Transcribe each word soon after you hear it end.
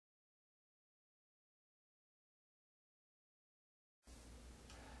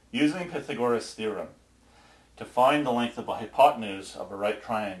Using Pythagorean Theorem to find the length of a hypotenuse of a right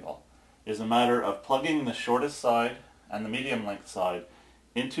triangle is a matter of plugging the shortest side and the medium length side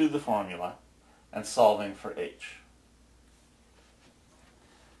into the formula and solving for h.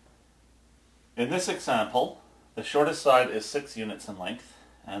 In this example, the shortest side is 6 units in length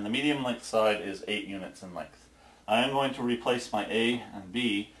and the medium length side is 8 units in length. I am going to replace my a and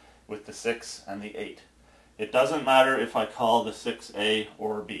b with the 6 and the 8. It doesn't matter if I call the 6 a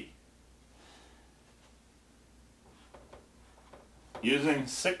or b. Using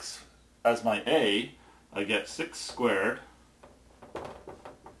 6 as my a, I get 6 squared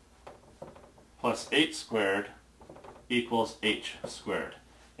plus 8 squared equals h squared.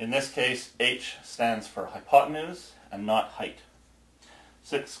 In this case, h stands for hypotenuse and not height.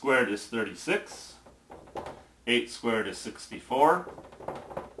 6 squared is 36, 8 squared is 64,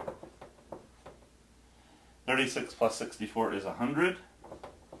 36 plus 64 is 100.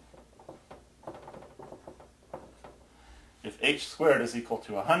 If h squared is equal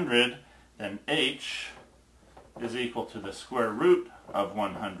to 100, then h is equal to the square root of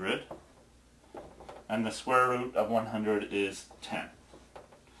 100, and the square root of 100 is 10.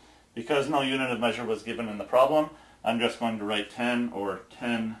 Because no unit of measure was given in the problem, I'm just going to write 10 or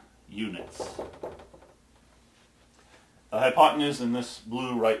 10 units. The hypotenuse in this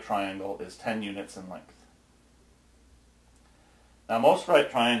blue right triangle is 10 units in length. Now most right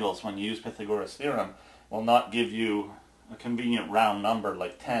triangles, when you use Pythagorean Theorem, will not give you a convenient round number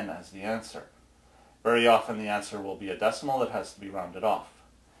like 10 as the answer. Very often the answer will be a decimal that has to be rounded off.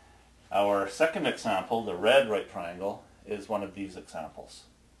 Our second example, the red right triangle, is one of these examples.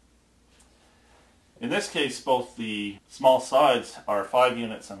 In this case, both the small sides are 5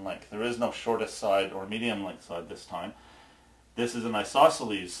 units in length. There is no shortest side or medium length side this time. This is an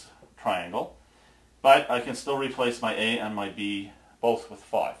isosceles triangle, but I can still replace my a and my b both with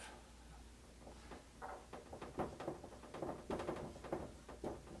 5.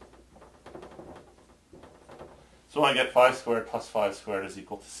 So I get 5 squared plus 5 squared is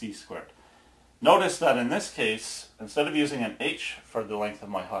equal to c squared. Notice that in this case, instead of using an h for the length of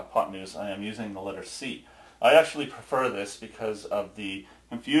my hypotenuse, I am using the letter c. I actually prefer this because of the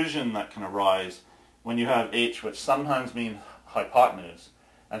confusion that can arise when you have h, which sometimes means hypotenuse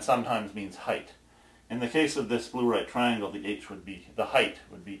and sometimes means height. In the case of this blue right triangle, the height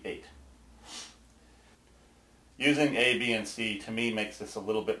would be 8. Using a, b, and c to me makes this a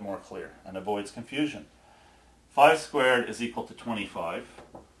little bit more clear and avoids confusion. 5 squared is equal to 25.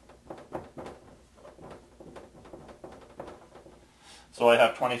 So I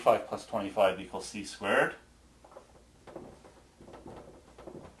have 25 plus 25 equals c squared.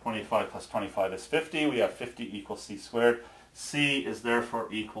 25 plus 25 is 50. We have 50 equals c squared. C is therefore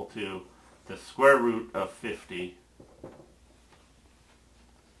equal to the square root of 50.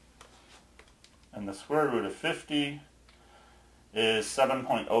 And the square root of 50 is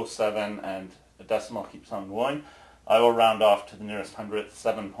 7.07, and the decimal keeps on going. I will round off to the nearest hundredth,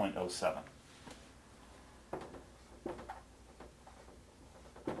 7.07.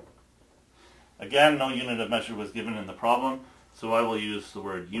 Again, no unit of measure was given in the problem, so I will use the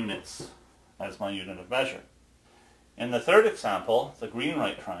word units as my unit of measure. In the third example, the green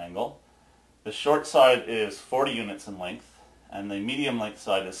right triangle, the short side is 40 units in length, and the medium length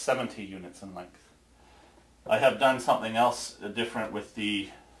side is 70 units in length. I have done something else different with the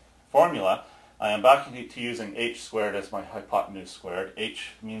formula. I am back to using h squared as my hypotenuse squared.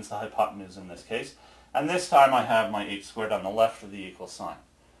 H means the hypotenuse in this case. And this time I have my h squared on the left of the equal sign,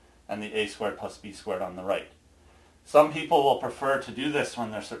 and the a squared plus b squared on the right. Some people will prefer to do this when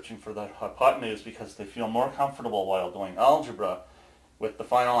they're searching for the hypotenuse because they feel more comfortable while doing algebra with the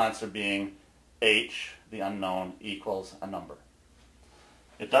final answer being h, the unknown, equals a number.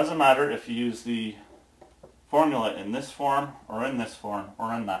 It doesn't matter if you use the formula in this form or in this form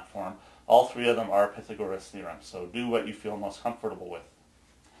or in that form. All three of them are Pythagorean Theorem, so do what you feel most comfortable with.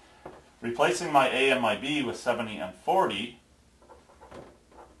 Replacing my a and my b with 70 and 40,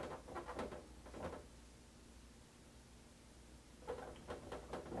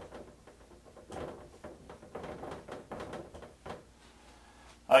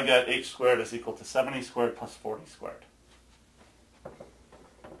 I get h squared is equal to 70 squared plus 40 squared.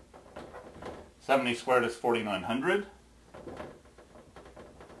 70 squared is 4,900,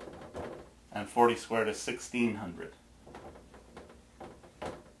 and 40 squared is 1,600.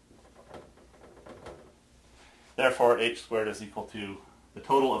 Therefore, h squared is equal to the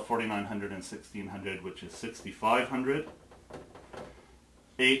total of 4,900 and 1,600, which is 6,500.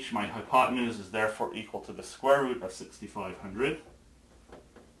 H, my hypotenuse, is therefore equal to the square root of 6,500.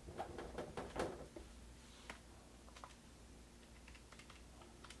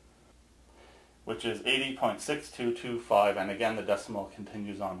 which is 80.6225, and again the decimal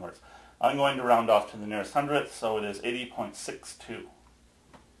continues onwards. I'm going to round off to the nearest hundredth, so it is 80.62.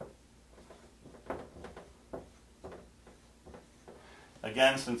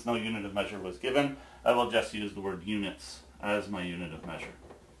 Again, since no unit of measure was given, I will just use the word units as my unit of measure.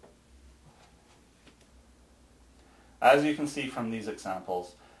 As you can see from these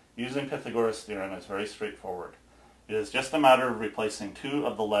examples, using Pythagorean theorem is very straightforward. It is just a matter of replacing two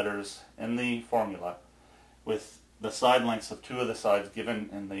of the letters in the formula with the side lengths of two of the sides given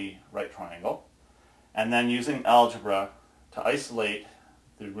in the right triangle, and then using algebra to isolate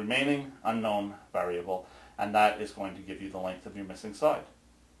the remaining unknown variable, and that is going to give you the length of your missing side.